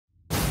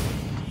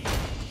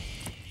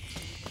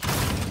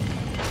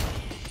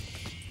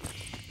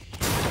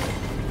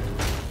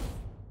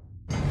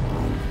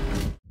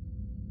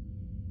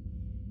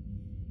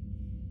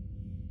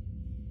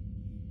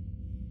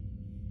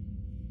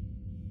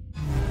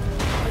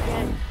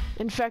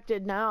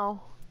infected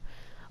now.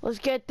 Let's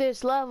get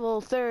this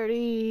level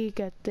 30,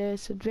 get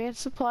this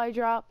advanced supply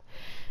drop,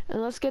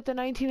 and let's get the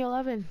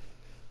 1911.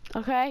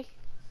 Okay?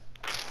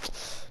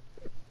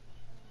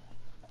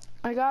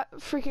 I got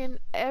freaking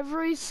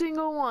every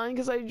single one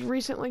because I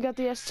recently got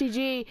the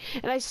STG,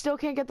 and I still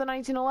can't get the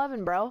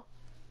 1911, bro.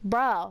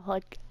 Bro,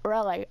 like,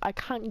 really, I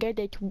can't get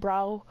it,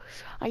 bro.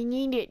 I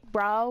need it,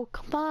 bro.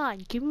 Come on,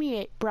 give me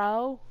it,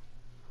 bro.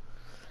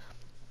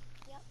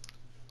 Yep.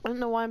 I don't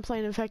know why I'm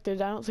playing infected.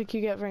 I don't think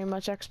you get very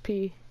much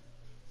XP.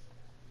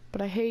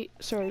 But I hate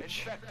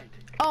search.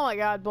 Oh my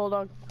god,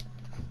 bulldog.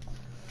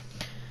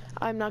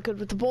 I'm not good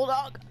with the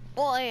bulldog.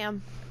 Well, I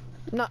am.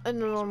 Not in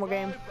the normal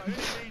game.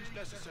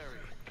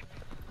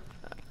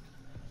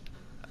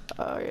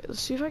 Alright, let's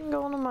see if I can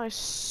go into my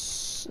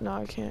no,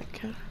 I can't.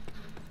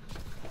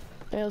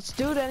 Hey, let's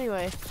do it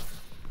anyway.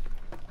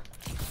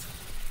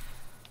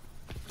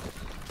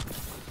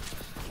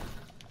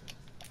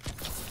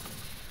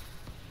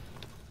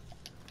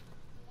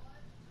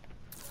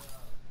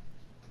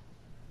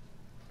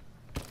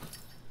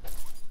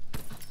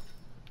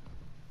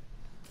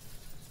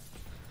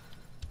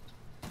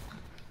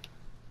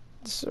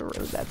 This is a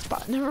really bad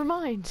spot. Never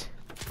mind.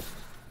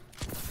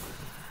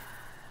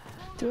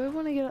 Do I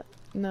want to get up?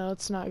 No,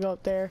 let's not go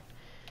up there.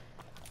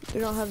 We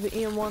don't have the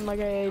EM1 like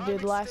I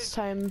did last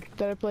time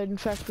that I played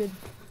infected.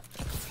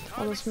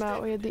 On this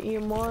map, we had the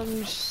EM1.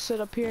 Just sit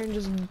up here and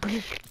just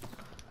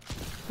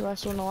the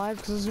last one alive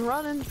because it's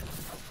running.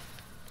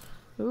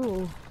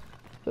 Ooh,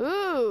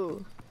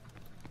 ooh,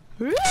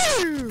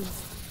 ooh.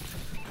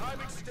 Time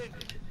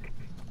extended.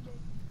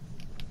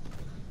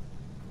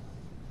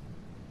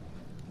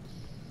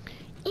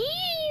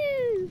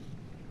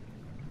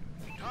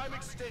 Time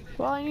extended.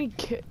 Well, I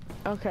need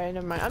okay,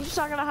 never mind. I'm just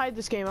not gonna hide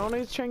this game. I want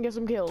to try and get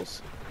some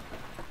kills.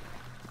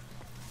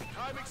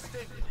 Time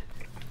extended.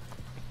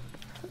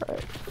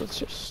 Alright, let's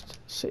just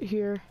sit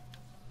here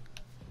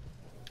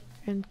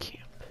and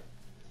camp.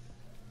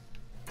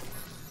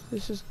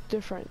 This is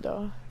different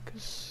though,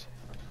 because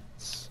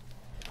it's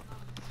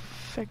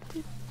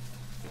infected.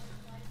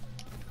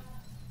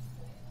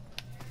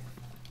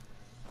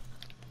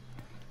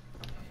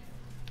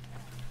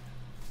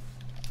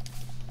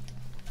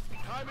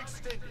 Time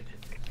extended.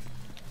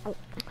 Oh.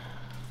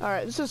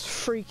 Alright, this is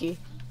freaky.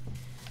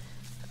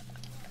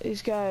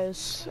 These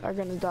guys are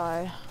gonna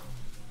die.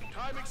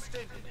 Time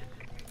extended.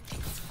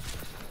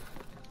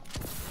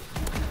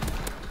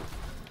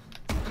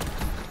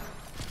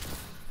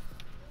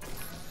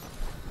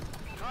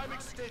 Time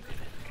extended.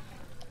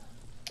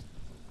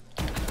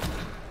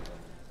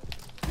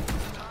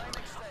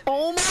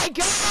 Oh my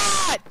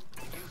god!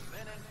 You've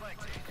been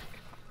infected.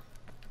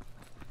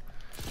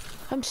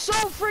 I'm so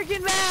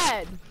freaking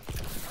mad!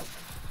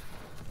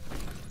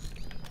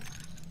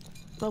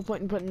 No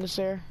point in putting this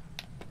there.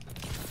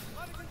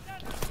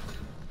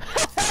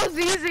 That was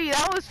easy.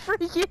 That was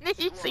freaking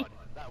easy.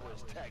 That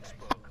was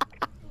textbook.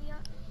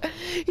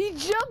 He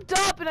jumped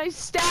up and I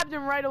stabbed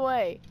him right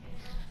away.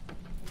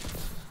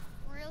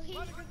 Really?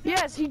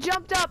 Yes, he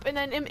jumped up and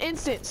then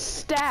instant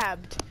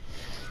stabbed.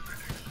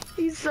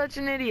 He's such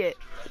an idiot.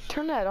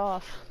 Turn that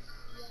off.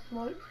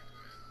 What?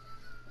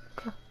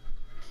 I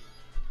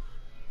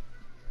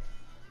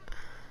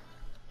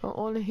don't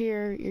want to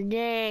hear your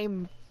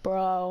game,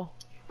 bro.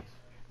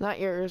 Not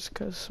yours,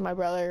 because my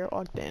brother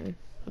walked in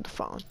with the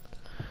phone.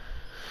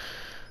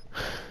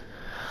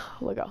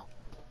 Let's go.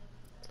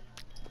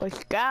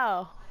 Let's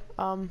go.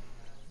 Oh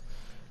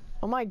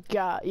my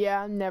god.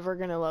 Yeah, I'm never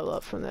gonna level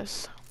up from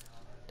this.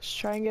 Just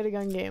try and get a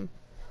gun game.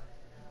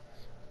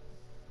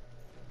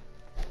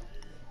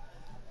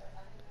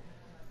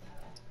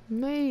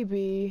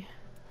 Maybe.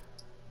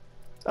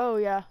 Oh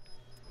yeah.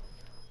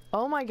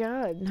 Oh my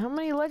god. How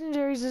many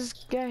legendaries does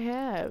this guy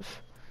have?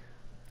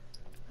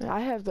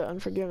 I have the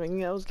Unforgiving.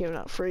 That was given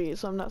out free,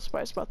 so I'm not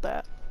surprised about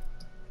that.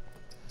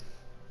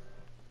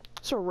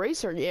 It's a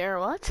racer gear.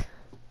 What?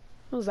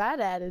 When was that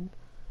added?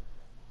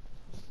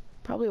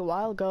 Probably a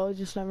while ago. I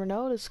just never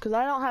noticed because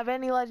I don't have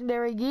any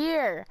legendary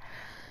gear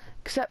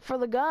except for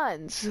the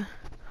guns.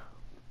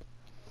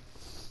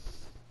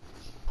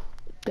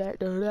 That.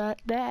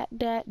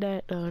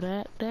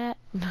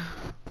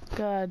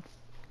 God,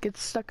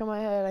 gets stuck in my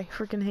head. I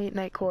freaking hate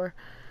Nightcore.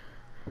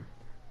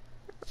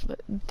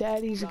 But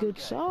Daddy's a good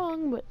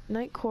song, but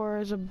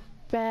Nightcore is a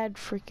bad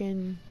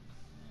freaking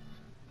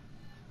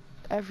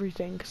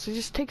everything. Cause they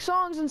just take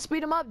songs and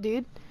speed them up,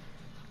 dude.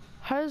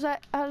 How?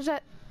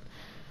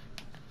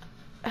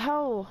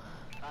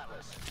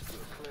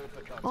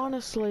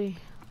 Honestly,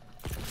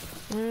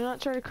 I'm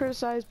not trying to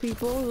criticize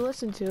people who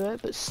listen to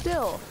it, but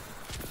still,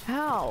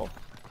 how?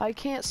 I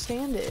can't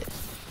stand it.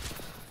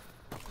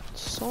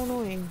 It's so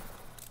annoying.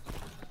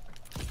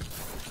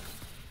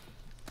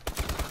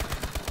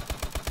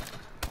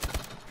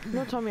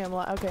 Don't tell me I'm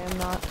okay, I'm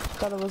not.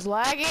 Thought it was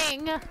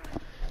lagging,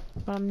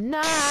 but I'm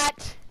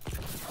not.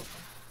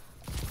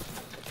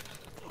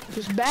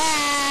 Just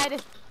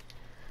bad.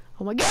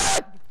 Oh my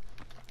god!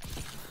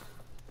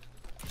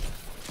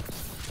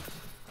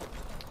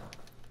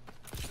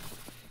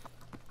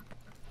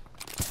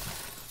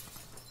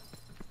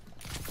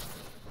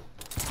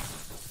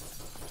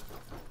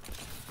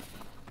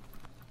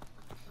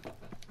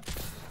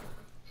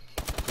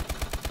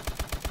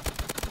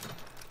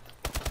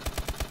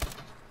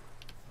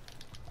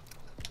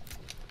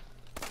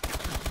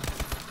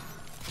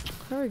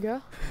 There we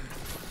go.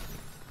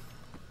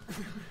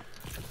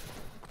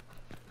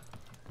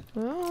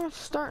 Well, it's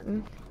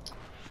starting,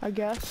 I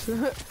guess.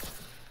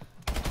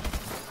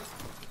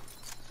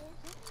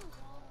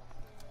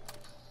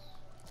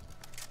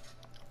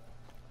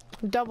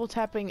 Double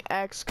tapping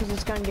X because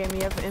it's gun game.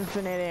 You have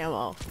infinite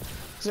ammo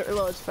because it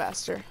reloads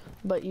faster,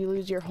 but you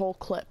lose your whole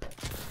clip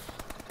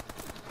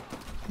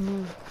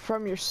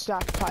from your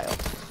stockpile.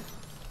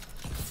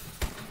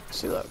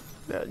 See, look,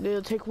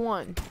 it'll take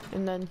one,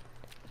 and then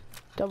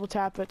double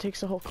tap it takes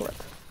the whole clip.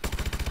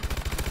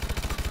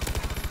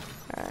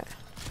 All right,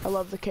 I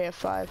love the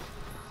KF5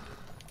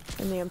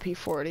 and the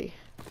MP40.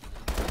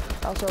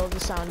 I also love the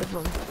sound of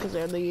them because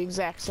they're the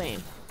exact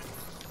same.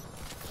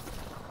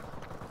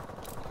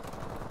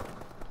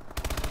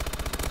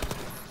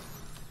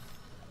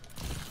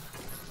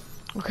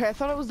 Okay, I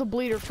thought it was the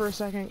bleeder for a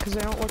second because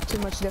they don't look too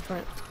much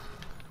different.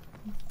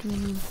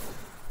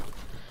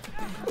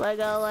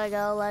 Lego,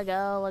 Lego,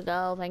 Lego,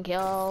 Lego, thank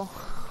you.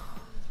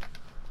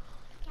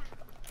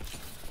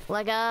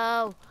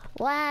 Lego,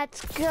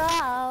 let's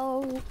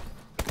go.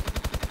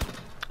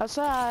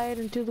 Outside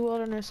into the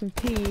wilderness and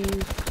pee,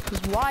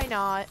 because why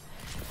not?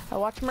 I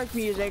watch Merc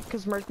music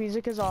because Merc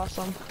music is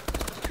awesome.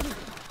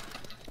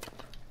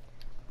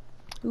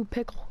 Ooh,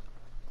 pickle.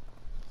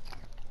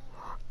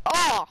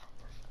 Oh!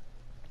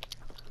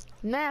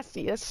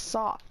 Nasty, that's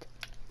soft.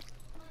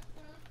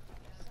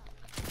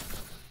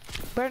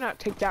 Better not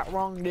take that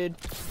wrong, dude.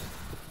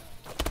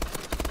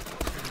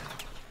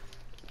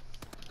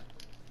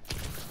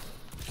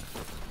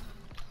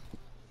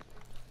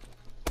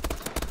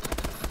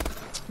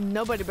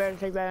 Nobody better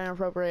take that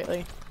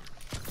inappropriately.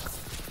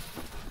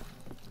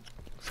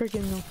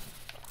 Freaking no.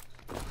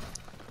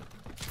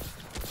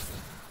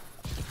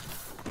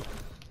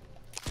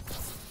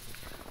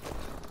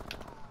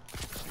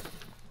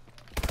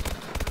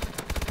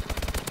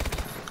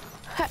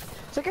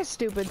 That guy's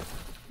stupid.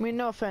 I mean,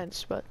 no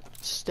offense, but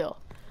still.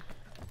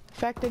 The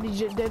fact that he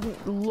just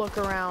didn't look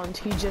around,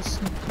 he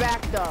just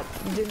backed up.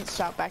 He didn't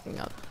stop backing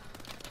up.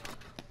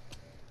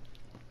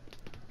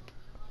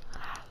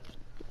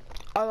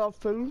 I love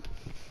food.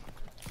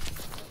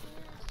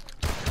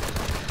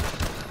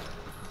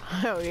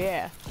 Oh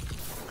yeah.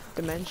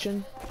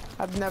 Dimension.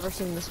 I've never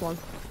seen this one.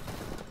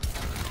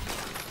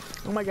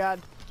 Oh my god.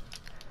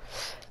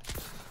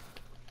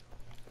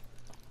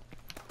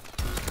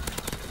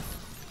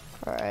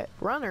 Alright,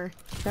 runner.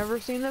 Never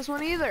seen this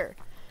one either.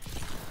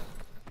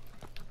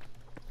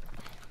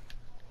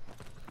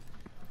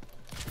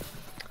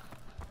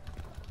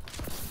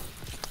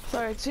 So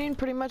I've seen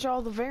pretty much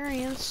all the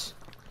variants.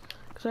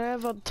 Cause I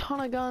have a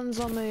ton of guns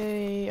on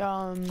the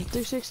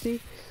 360.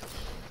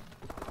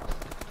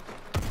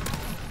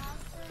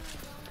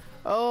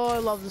 Oh, I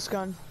love this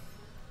gun.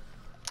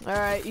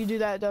 Alright, you do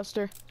that,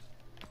 Duster.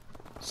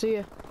 See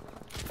ya.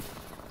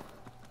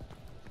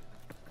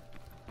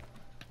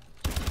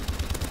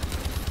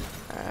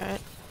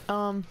 Alright,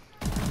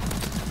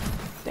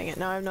 dang it,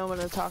 now I have no one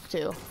to talk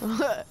to.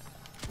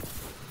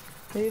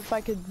 Maybe if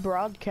I could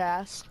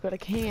broadcast, but I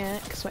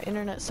can't because my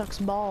internet sucks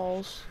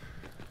balls.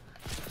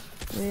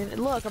 I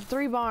mean, look, I'm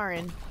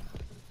 3-barring.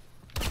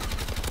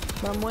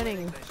 But I'm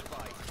winning.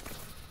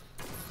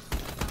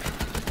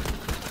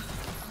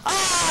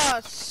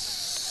 Ah,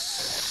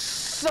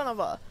 son of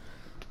a...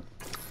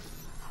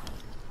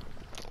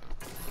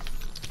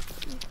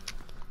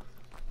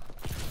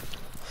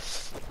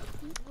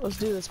 Let's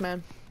do this,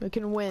 man. We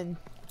can win.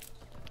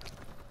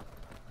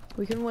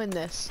 We can win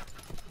this.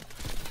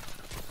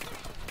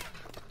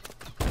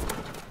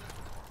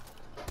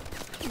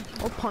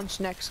 I'll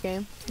punch next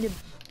game. Get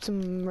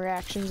some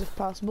reactions if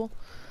possible.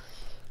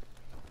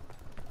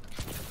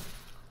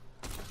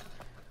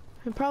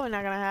 It's probably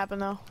not gonna happen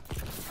though.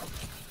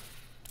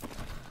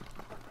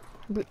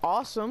 It'd be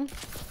awesome.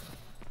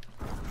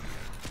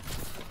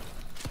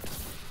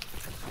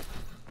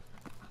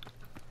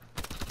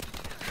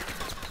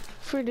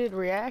 If we did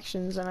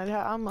reactions, and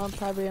I'm gonna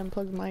probably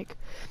unplug the mic.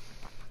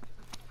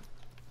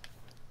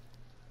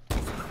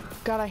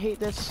 God, I hate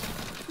this.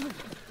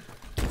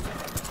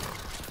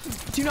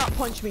 Do not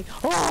punch me.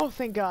 Oh,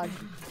 thank God.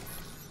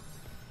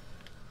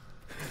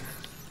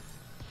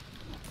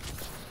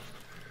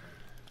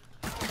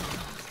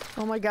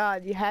 Oh my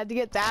God, you had to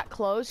get that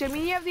close? I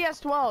mean, you have the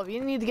S12. You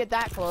didn't need to get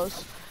that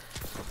close.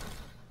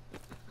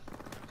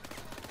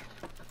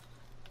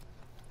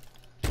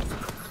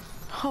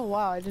 Oh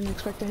wow, I didn't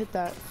expect to hit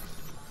that.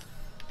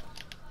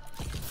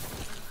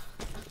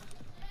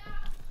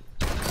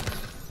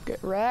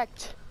 Get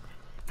wrecked.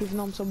 Even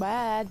though I'm so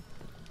bad.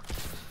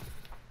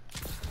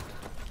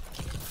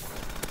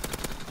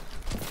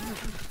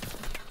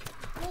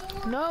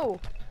 No.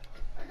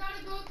 I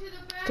gotta go to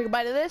the back. Take a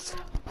bite of this.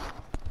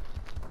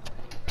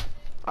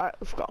 Alright,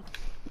 let's go.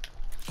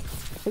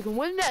 We can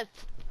win this.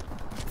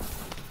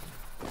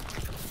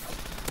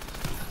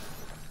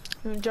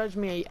 Don't judge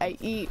me. I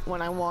eat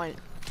when I want.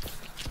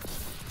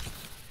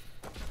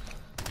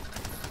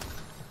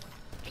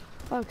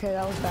 Okay,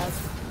 that was bad.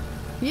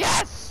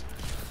 Yes!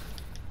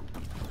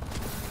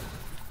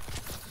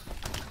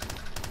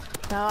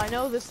 Now I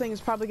know this thing is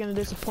probably gonna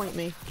disappoint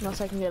me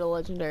unless I can get a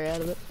legendary out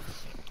of it.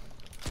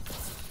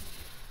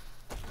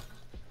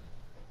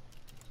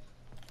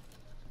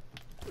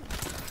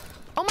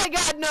 Oh my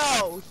god,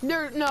 no!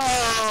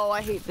 No,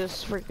 I hate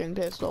this freaking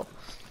pistol.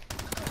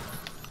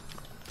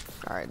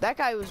 Alright, that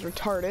guy was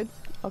retarded.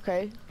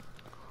 Okay.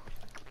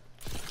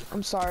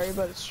 I'm sorry,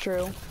 but it's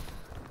true.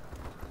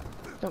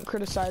 Don't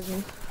criticize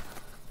me.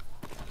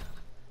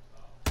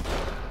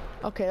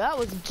 Okay, that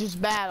was just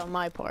bad on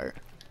my part.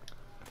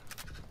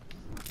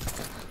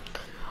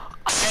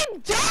 I'm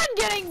done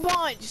getting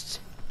punched!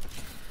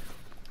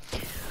 I'm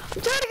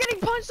tired of getting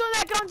punched on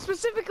that gun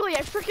specifically.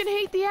 I freaking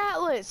hate the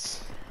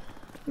Atlas.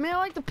 I mean, I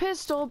like the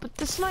pistol, but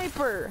the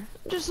sniper.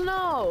 Just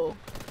no.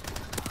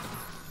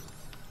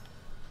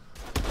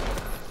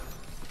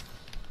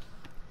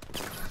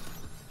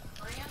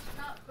 Oria's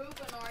not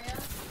pooping, Oria.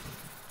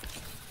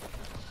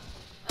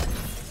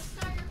 It's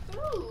not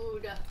your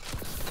food.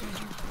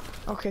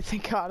 Okay,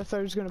 thank God. I thought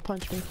he was gonna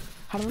punch me.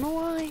 I don't know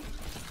why.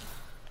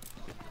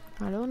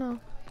 I don't know.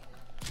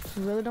 I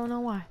really don't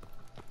know why.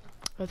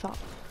 I thought.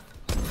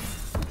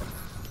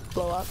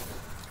 Blow up.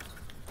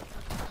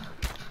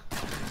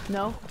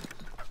 No.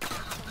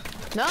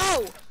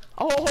 No!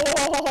 Oh,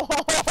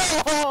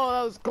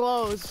 that was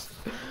close.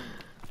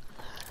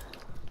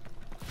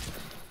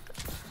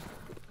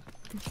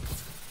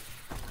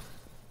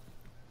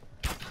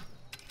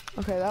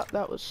 Okay,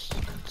 that was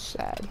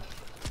sad.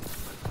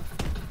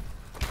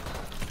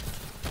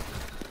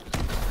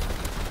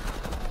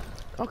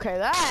 Okay,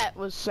 that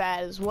was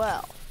sad as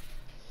well.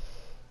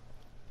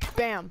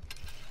 Bam.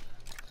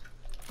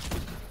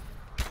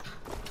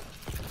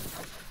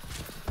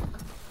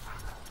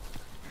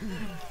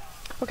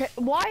 Okay,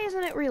 why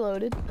isn't it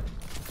reloaded?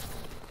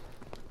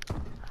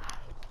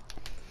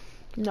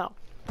 No.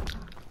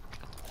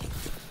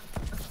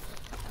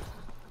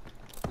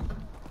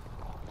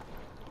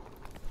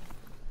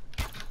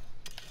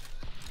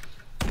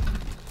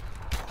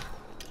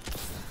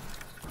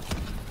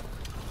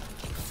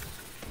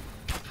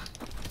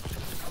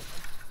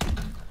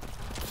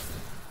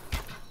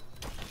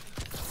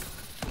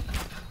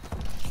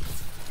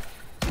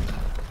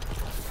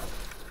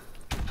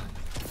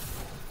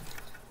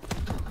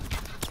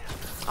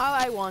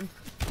 I won.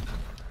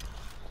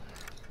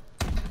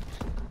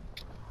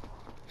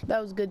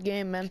 That was a good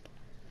game, man.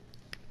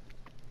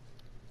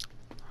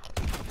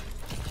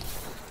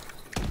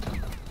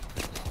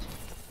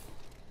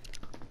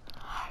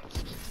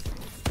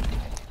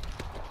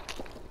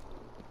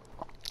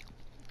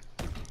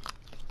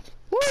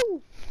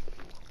 Woo!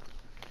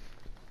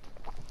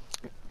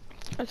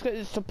 Let's get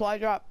this supply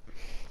drop.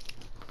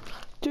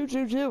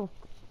 222.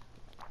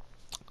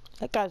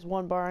 That guy's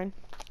one barring.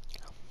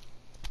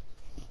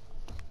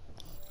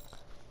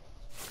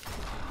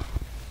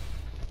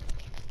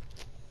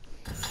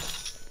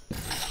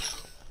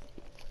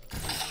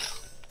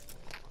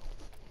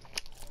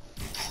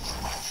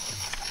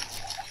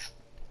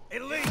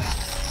 Elite!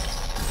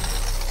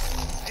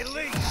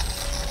 Elite!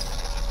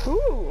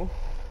 Ooh.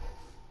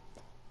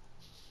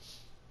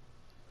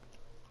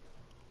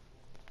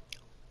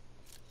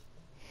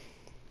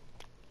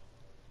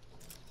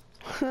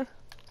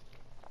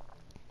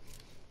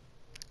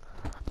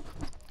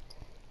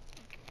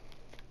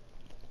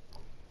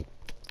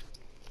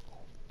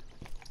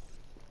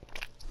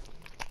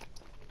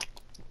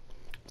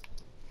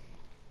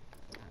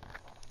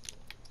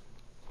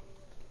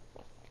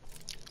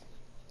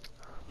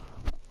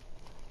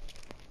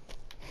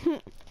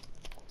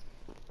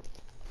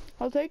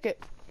 I'll take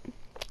it.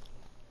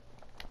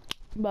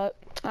 But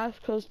that's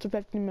close to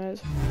 15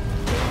 minutes.